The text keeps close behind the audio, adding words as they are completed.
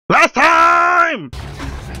Last time!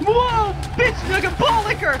 Whoa, bitch, like a ball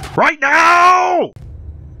licker! Right now!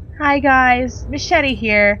 Hi guys, Michete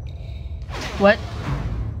here. What?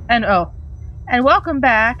 And welcome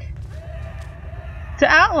back to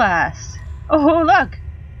Outlast. Oh look!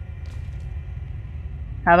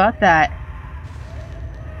 How about that?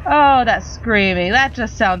 Oh, that screaming. That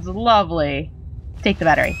just sounds lovely. Take the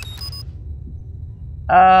battery.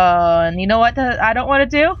 And you know what I don't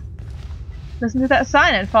want to do? Listen to that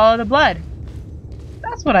sign and follow the blood.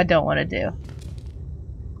 That's what I don't want to do.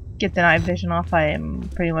 Get the night vision off. I am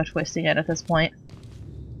pretty much wasting it at this point.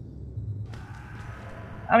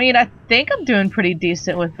 I mean, I think I'm doing pretty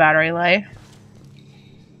decent with battery life.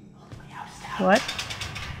 What?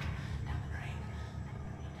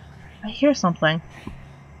 I hear something.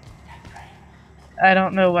 I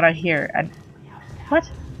don't know what I hear. What?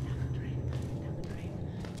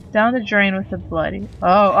 Down the drain with the blood.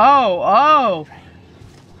 Oh!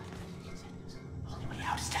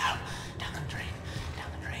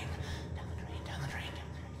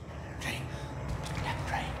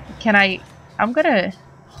 Can I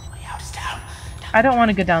don't want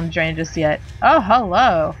to go down the drain just yet. Oh,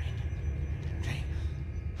 hello.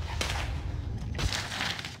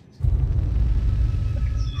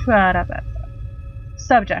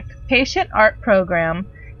 Subject: Patient Art Program.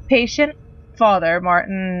 Patient Father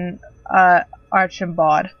Martin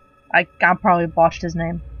Archambaud. I probably botched his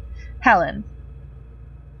name. Helen.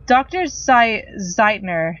 Dr.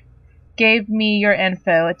 Zeitner gave me your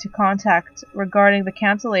info to contact regarding the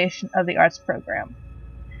cancellation of the arts program.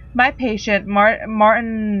 My patient,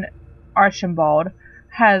 Martin Archambaud,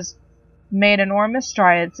 has made enormous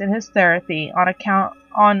strides in his therapy on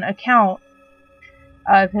account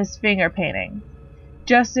of his finger painting.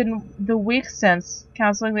 Just in the weeks since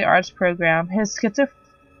canceling the arts program, his schizophrenic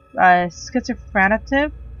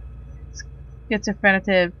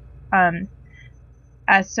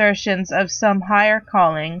assertions of some higher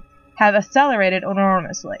calling have accelerated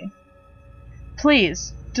enormously.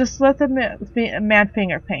 Please, just let the man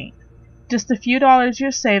finger paint. Just a few dollars you're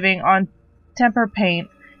saving on temper paint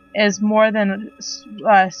is more than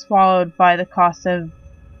swallowed by the cost of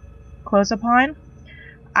clozapine.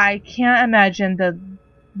 I can't imagine the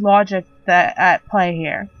logic at play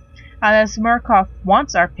here. Unless Murkoff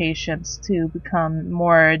wants our patients to become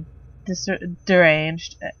more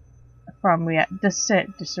deranged from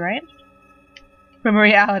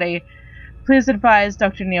reality, please advise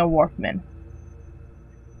Dr. Neil Worfman.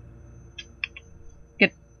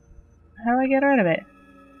 How do I get rid of it?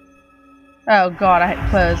 Oh god, I hit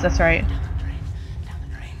close, that's right.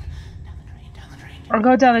 Or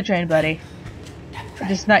go down the drain, buddy.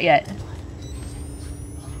 Just not yet.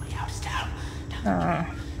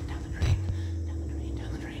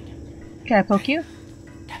 Can I poke you?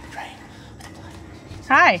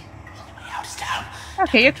 Hi!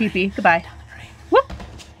 Okay, you're creepy. Goodbye. Whoop!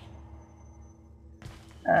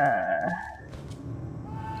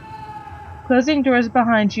 Closing doors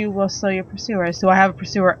behind you will slow your pursuers. Do I have a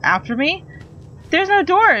pursuer after me? There's no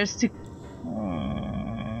doors to...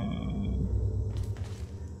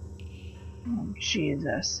 Oh,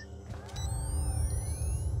 Jesus.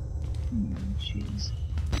 Jeez.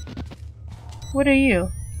 What are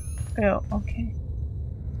you? Oh, okay.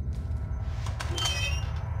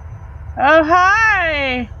 Oh,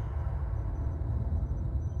 hi!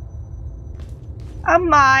 I'm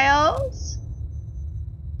Miles.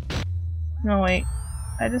 No, wait.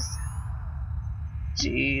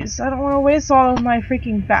 Jeez, I don't want to waste all of my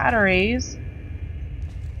freaking batteries.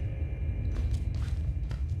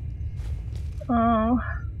 Oh.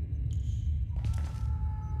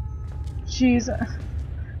 Jeez.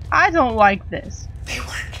 I don't like this. They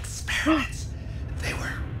weren't experiments. They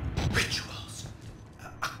were rituals. A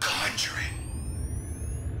conjuring.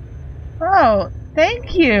 Oh,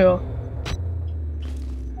 thank you.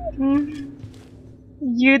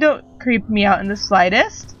 You don't creep me out in the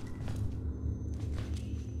slightest.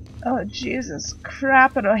 Oh, Jesus.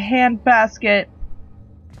 Crap in a handbasket.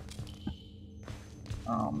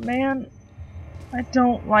 Oh, man. I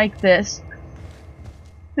don't like this.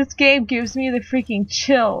 This game gives me the freaking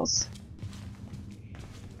chills.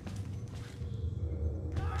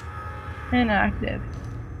 Inactive.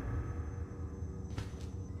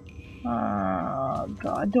 Oh,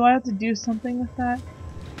 God. Do I have to do something with that?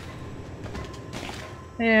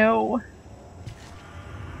 Ew.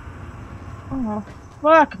 Oh,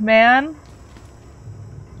 fuck, man.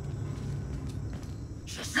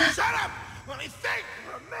 Just shut up! Let me think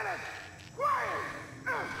for a minute! Quiet!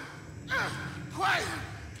 Quiet!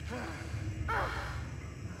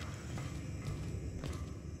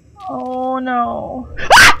 Oh no.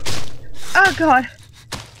 Oh god.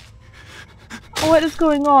 What is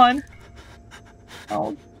going on?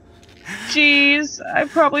 Oh, jeez. I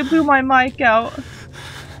probably blew my mic out.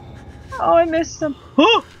 Oh, I missed him.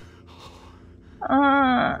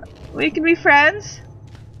 We can be friends?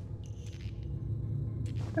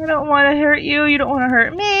 I don't want to hurt you. You don't want to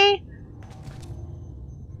hurt me.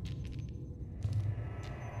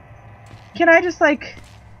 Can I just, like,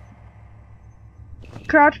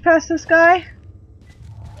 crouch past this guy?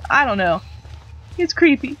 I don't know. He's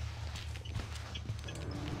creepy.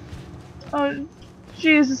 Oh,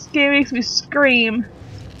 jeez, this game makes me scream.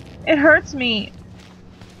 It hurts me.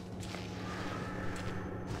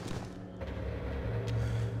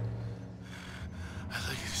 I'd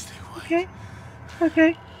like you to stay away. Okay.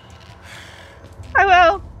 Okay. I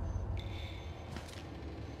will.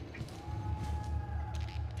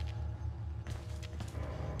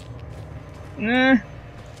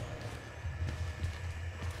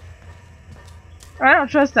 I don't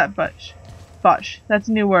trust that butch. Butch. That's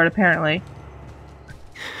a new word, apparently.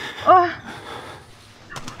 Oh.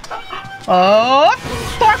 Oh,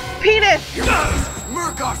 fuck penis!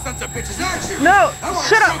 Murkoff sons of bitches, aren't you? No, I wanna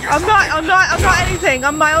shut up! choke your I'm not anything.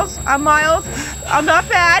 I'm Miles. I'm not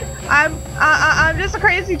bad. I'm just a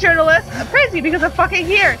crazy journalist. I'm crazy because I'm fucking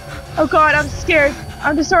here. Oh god, I'm scared.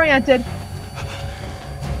 I'm disoriented.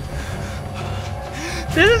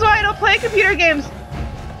 This is why I don't play computer games.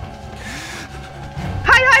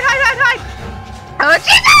 Hide! Oh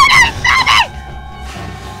Jesus!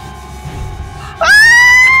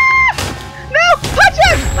 Ah! No! Punch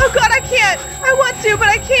him! Oh god, I can't! I want to, but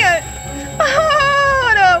I can't!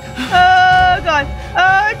 Oh no! Oh god!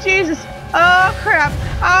 Oh Jesus! Oh crap!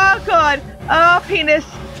 Oh god! Oh penis!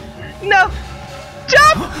 No!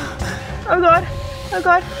 Jump! Oh god! Oh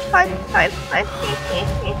god! Hide!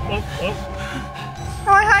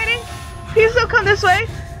 Am I hiding? Please don't come this way!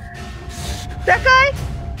 That guy?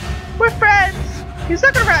 We're friends! He's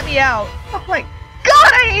not gonna rat me out! Oh my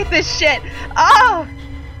god, I hate this shit! Oh!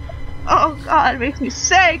 Oh god, it makes me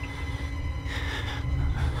sick!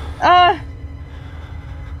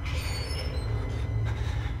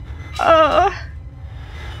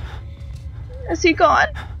 Is he gone?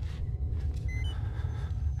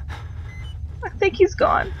 I think he's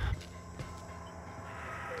gone.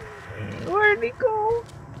 Where did he go?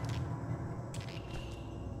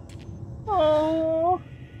 Oh.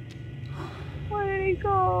 Where did he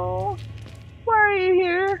go? Why are you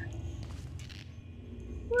here?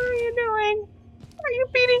 What are you doing? Are you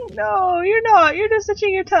beating? No, you're not. You're just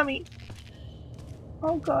itching your tummy.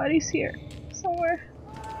 Oh god, he's here. Somewhere.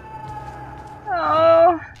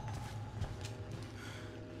 Oh.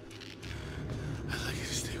 I'd like you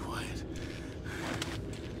to stay quiet.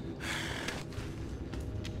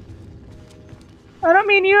 I don't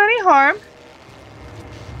mean you any harm.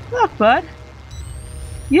 Look, bud.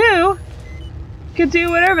 You can do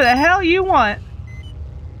whatever the hell you want.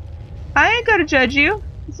 I ain't gonna judge you,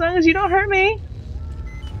 as long as you don't hurt me.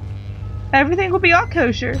 Everything will be all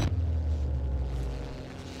kosher.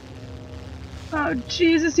 Oh,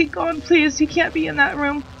 Jesus, he gone, please. He can't be in that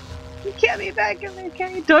room. He can't be back in there,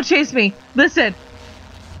 can he? Don't chase me. Listen.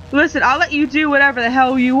 Listen, I'll let you do whatever the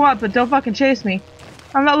hell you want, but don't fucking chase me.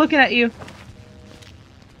 I'm not looking at you.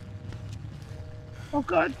 Oh,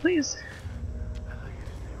 God, please.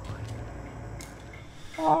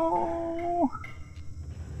 Oh.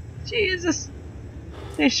 Jesus.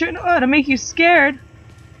 They sure know how to make you scared.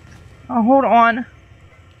 Oh, hold on.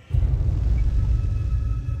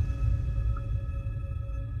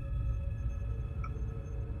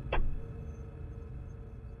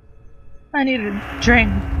 I need a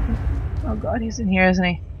drink. Oh god, he's in here, isn't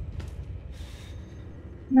he?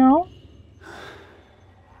 No?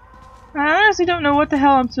 I honestly don't know what the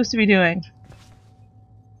hell I'm supposed to be doing.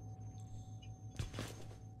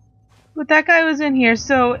 But that guy was in here,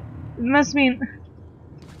 so it must mean...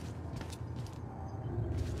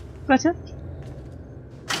 Button?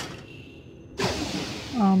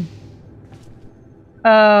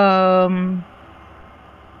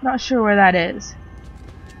 Not sure where that is.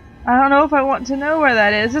 I don't know if I want to know where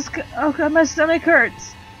that is. This oh god, my stomach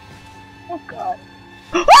hurts. Oh god.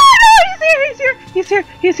 Oh no! He's here! He's here!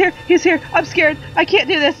 He's here! He's here! He's here! I'm scared. I can't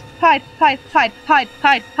do this. Hide! Hide! Hide! Hide!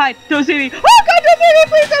 Hide! Hide! Don't see me! Oh god! Don't see me!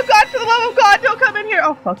 Please! Oh god! For the love of God! Don't come in here!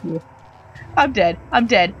 Oh fuck you! I'm dead. I'm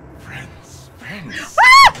dead. Friends.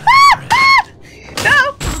 Ah! Ah! Ah!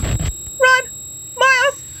 No! Run!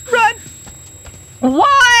 Miles! Run!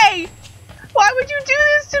 Why? Why would you do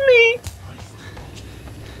this to me?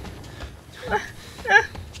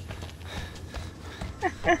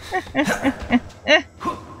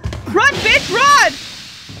 Run, bitch, run!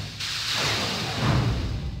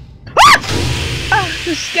 Ah! Oh,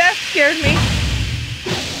 this gas scared me.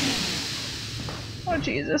 Oh,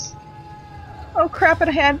 Jesus. Oh, crap, in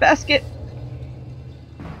a handbasket.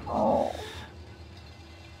 Oh.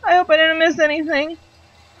 I hope I didn't miss anything.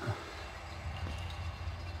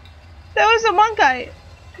 That was the one guy.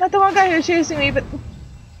 Not the one guy who was chasing me, but...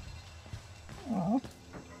 Oh.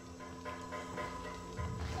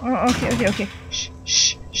 Oh, okay.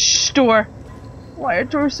 Shh, door. Why are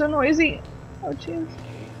doors so noisy? Oh, jeez.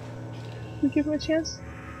 We give him a chance?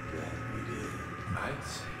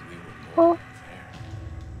 Oh.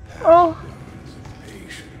 Oh.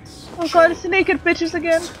 Oh god, it's the naked bitches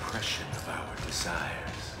again. Suppression of our desires.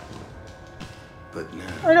 But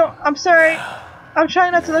now, I'm sorry. I'm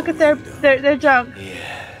trying not to look at their junk.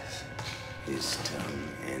 yes, his tongue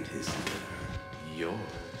and his liver, yours,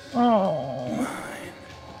 Oh. mine.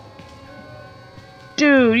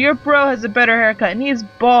 Dude, your bro has a better haircut and he's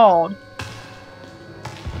bald.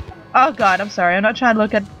 Oh god, I'm sorry. I'm not trying to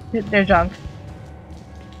look at their junk.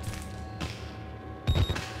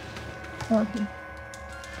 Okay.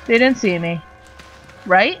 They didn't see me.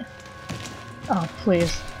 Right? Oh,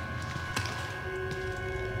 please.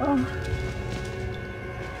 Oh.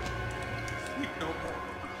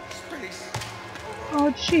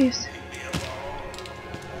 Oh, jeez.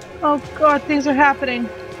 Oh god, things are happening.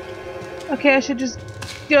 Okay, I should just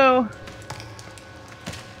go.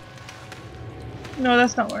 No,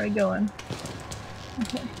 that's not where I'm going.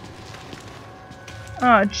 Okay.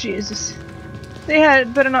 Oh, Jesus. They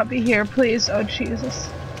had better not be here, please. Oh, Jesus.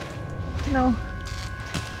 No.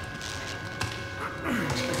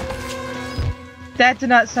 That did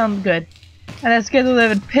not sound good. And that scared the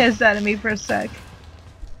living piss out of me for a sec.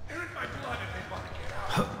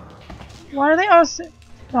 Why are they all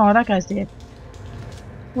oh, that guy's dead.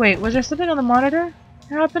 Wait, was there something on the monitor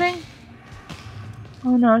happening?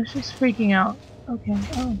 Oh no, she's freaking out. Okay,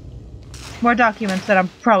 oh. More documents that I'm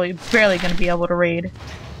probably barely going to be able to read.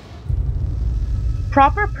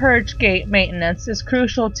 Proper purge gate maintenance is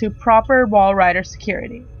crucial to proper wall rider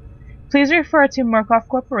security. Please refer to Murkoff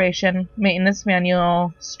Corporation Maintenance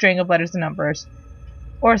Manual string of letters and numbers,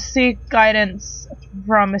 or seek guidance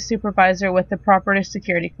from a supervisor with the proper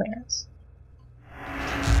security clearance.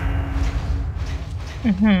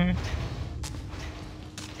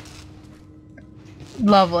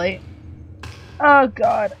 Lovely. Oh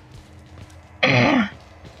god.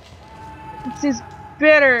 It's these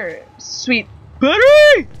bittersweet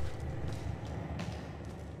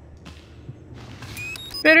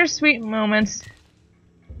bittersweet moments.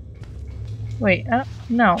 Wait,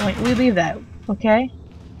 no, wait, we leave that, okay?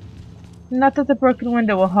 Not that the broken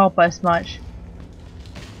window will help us much.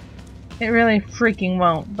 It really freaking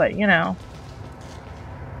won't, but you know.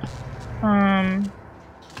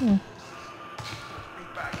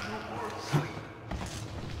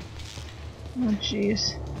 Oh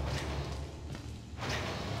jeez.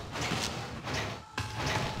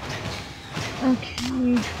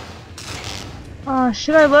 Okay.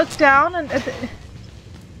 Should I look down and at the...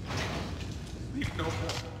 Leave no more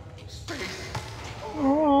space.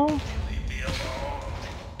 Oh. Leave me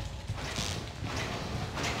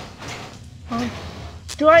alone.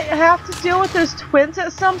 Do I have to deal with those twins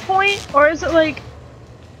at some point? Or is it like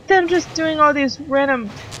them just doing all these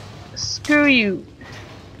random screw you?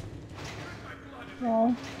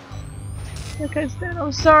 Oh. Like I said,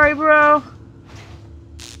 I'm sorry, bro.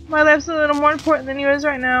 My life's a little more important than yours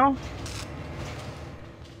right now.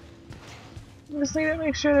 I just need to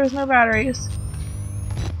make sure there's no batteries.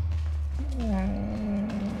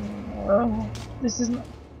 Oh, this is not...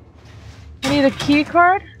 I need a key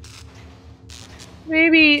card?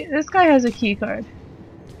 Maybe this guy has a key card.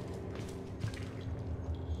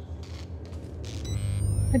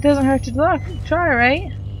 It doesn't hurt to look. Try,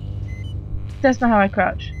 right? That's not how I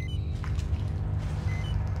crouch.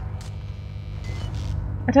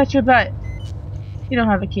 I touch your butt. You don't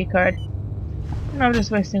have a key card. And I'm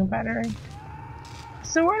just wasting battery.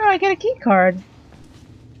 So where do I get a key card?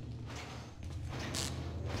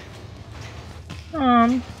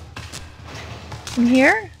 In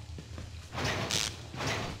here?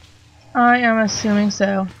 I am assuming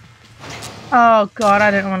so. Oh god,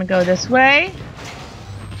 I didn't want to go this way.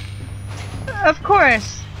 Of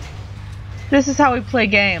course. This is how we play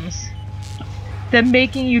games. They're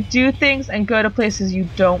making you do things and go to places you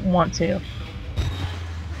don't want to.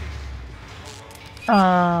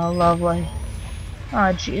 Oh, lovely.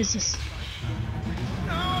 Oh, Jesus.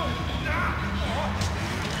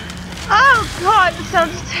 Oh god, it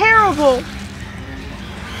sounds terrible!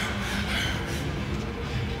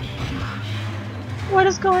 What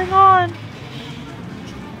is going on?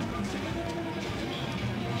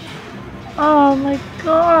 Oh my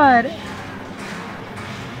god.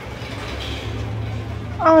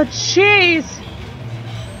 Oh jeez.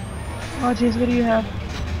 Oh jeez, what do you have?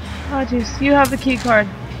 Oh jeez, you have the key card.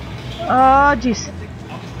 Oh jeez.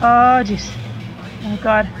 Oh jeez. Oh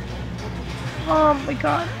god. Oh my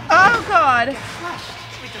god. Oh god!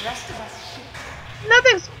 With the rest of us.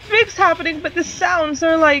 Nothing big's happening, but the sounds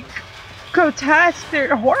are like grotesque.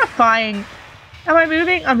 They're horrifying. Am I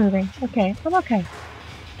moving? I'm moving. Okay, I'm okay.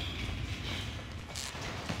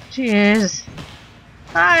 Jeez.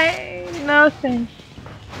 Hi. No thing.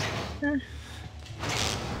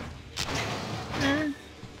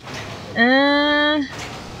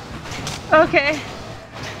 Okay.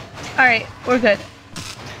 Alright, we're good.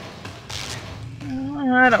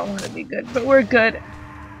 I don't want to be good, but we're good.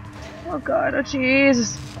 Oh god, oh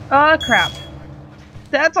Jesus. Oh crap.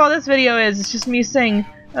 That's all this video is. It's just me saying,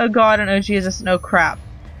 oh god and oh Jesus and oh crap.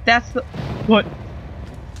 That's the... What?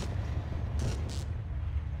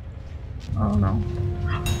 Oh no.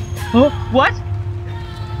 Oh, what?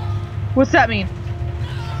 What's that mean?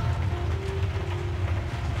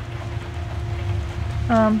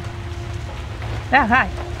 Yeah, hi.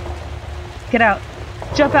 Get out.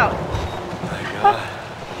 Jump out.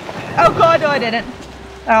 Oh god, no I didn't.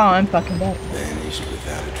 Oh, I'm fucking dead. Vanished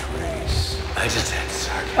without a trace. I just had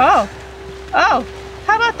sarcasm. Oh. Oh.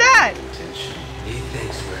 How about that? Intention. He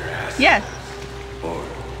thinks we're assholes. Yes. Or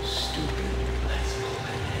stupid. Let's pull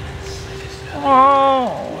it in.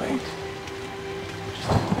 Oh. Wait.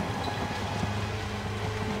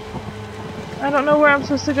 I don't know where I'm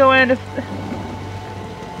supposed to go in if...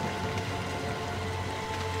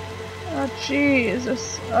 Oh,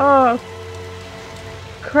 Jesus. Oh.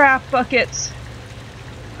 Crap buckets.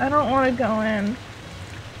 I don't want to go in.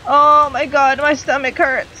 Oh my god, my stomach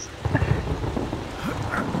hurts.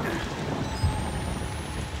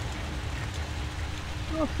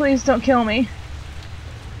 Oh, please don't kill me.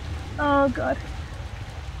 Oh god.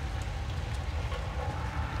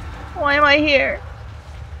 Why am I here?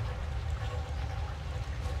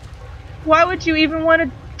 Why would you even want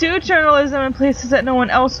to do journalism in places that no one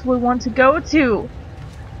else would want to go to?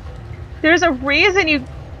 There's a reason, you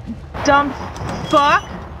dumb fuck.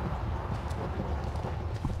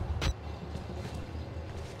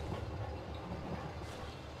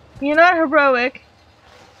 You're not heroic.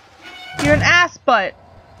 You're an ass butt.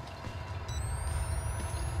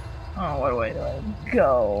 Oh, what way do I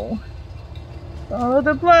go? Follow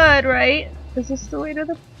the blood, right? Is this the way to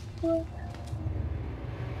the blood?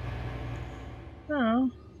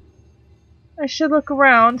 Oh. I should look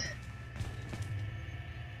around.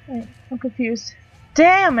 Wait, I'm confused.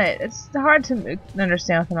 Damn it! It's hard to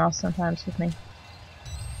understand something else sometimes with me.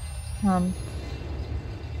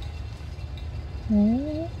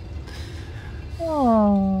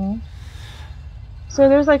 Oh. So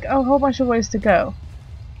there's like a whole bunch of ways to go.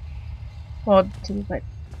 Well, to be like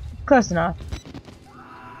close enough.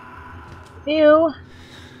 Ew.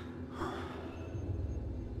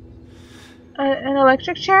 An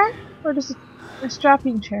electric chair? Or just a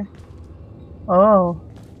strapping chair? Oh.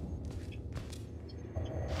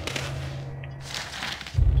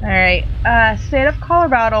 Alright. State of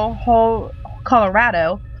Colorado, hold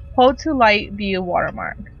to light view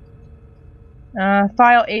watermark.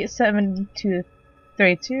 File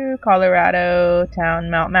 87232, Colorado, town,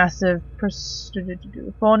 Mount Massive,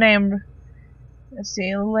 full name, let's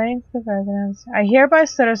see, length of residence. I hereby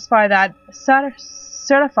certify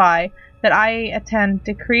that I attend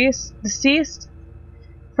deceased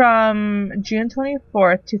from June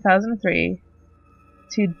 24th, 2003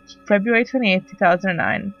 to February 28th,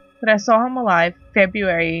 2009. That I saw him alive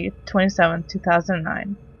February 27th,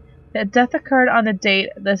 2009. That death occurred on the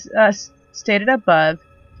date stated above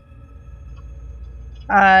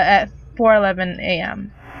at 4:11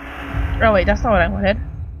 a.m. Oh wait, that's not what I wanted.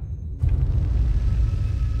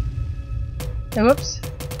 Oh, whoops.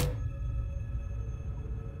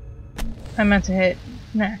 I meant to hit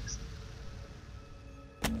next.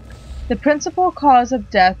 The principal cause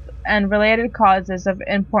of death and related causes of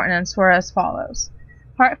importance were as follows.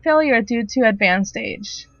 Heart failure due to advanced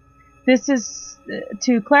age. This is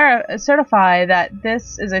to certify that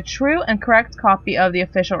this is a true and correct copy of the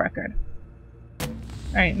official record.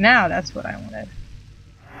 Alright, now that's what I wanted.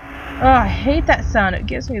 Oh, I hate that sound. It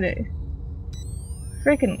gives me the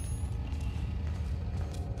freaking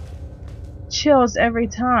chills every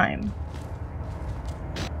time.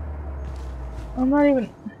 I'm not even...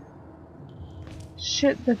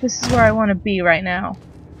 Shit that this is where I want to be right now.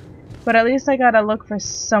 But at least I gotta look for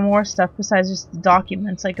some more stuff besides just the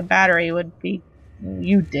documents, like a battery would be.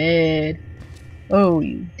 You did. Oh,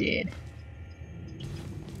 you did.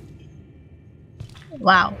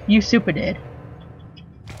 Wow, you super did.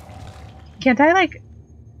 Can't I, like,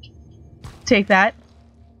 take that?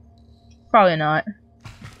 Probably not.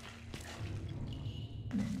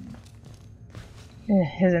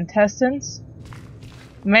 His intestines.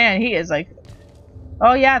 Man, he is like...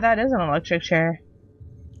 Oh yeah, that is an electric chair.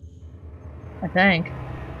 I think.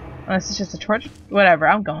 Unless it's just a torch. Whatever,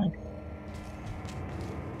 I'm going.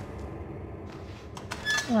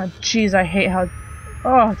 Oh jeez, I hate how...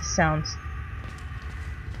 Oh, this sounds...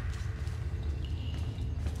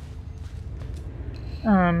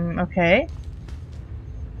 Okay.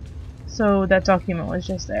 So that document was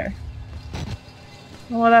just there.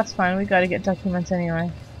 Well, that's fine. We gotta get documents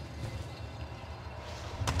anyway.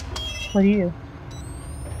 What are you?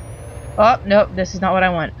 Oh, nope. This is not what I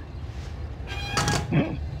want.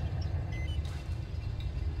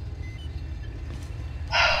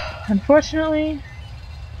 Unfortunately,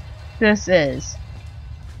 this is.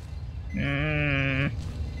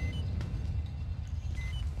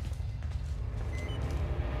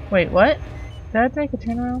 Wait, what? Did I make a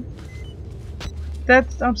turnaround?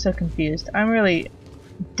 I'm so confused. I'm really...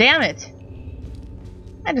 Damn it!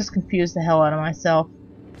 I just confused the hell out of myself.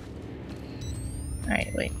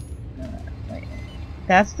 Alright, wait. Wait.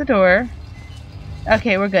 That's the door.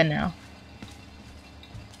 Okay, we're good now.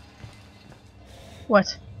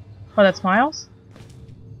 What? Oh, that's Miles?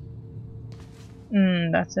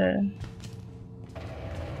 That's a...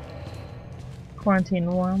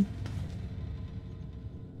 quarantine worm.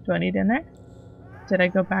 Do I need in there? Did I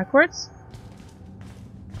go backwards?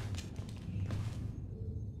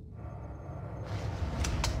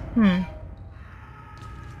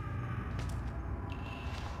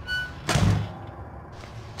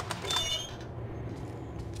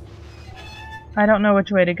 I don't know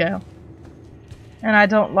which way to go. And I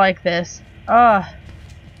don't like this.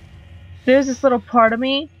 There's this little part of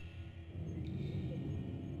me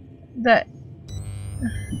that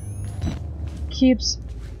keeps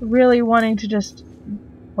really wanting to just...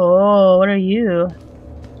 Oh, what are you?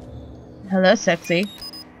 Hello, sexy.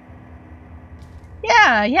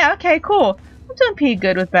 Yeah, okay, cool. I'm doing pretty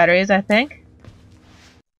good with batteries, I think.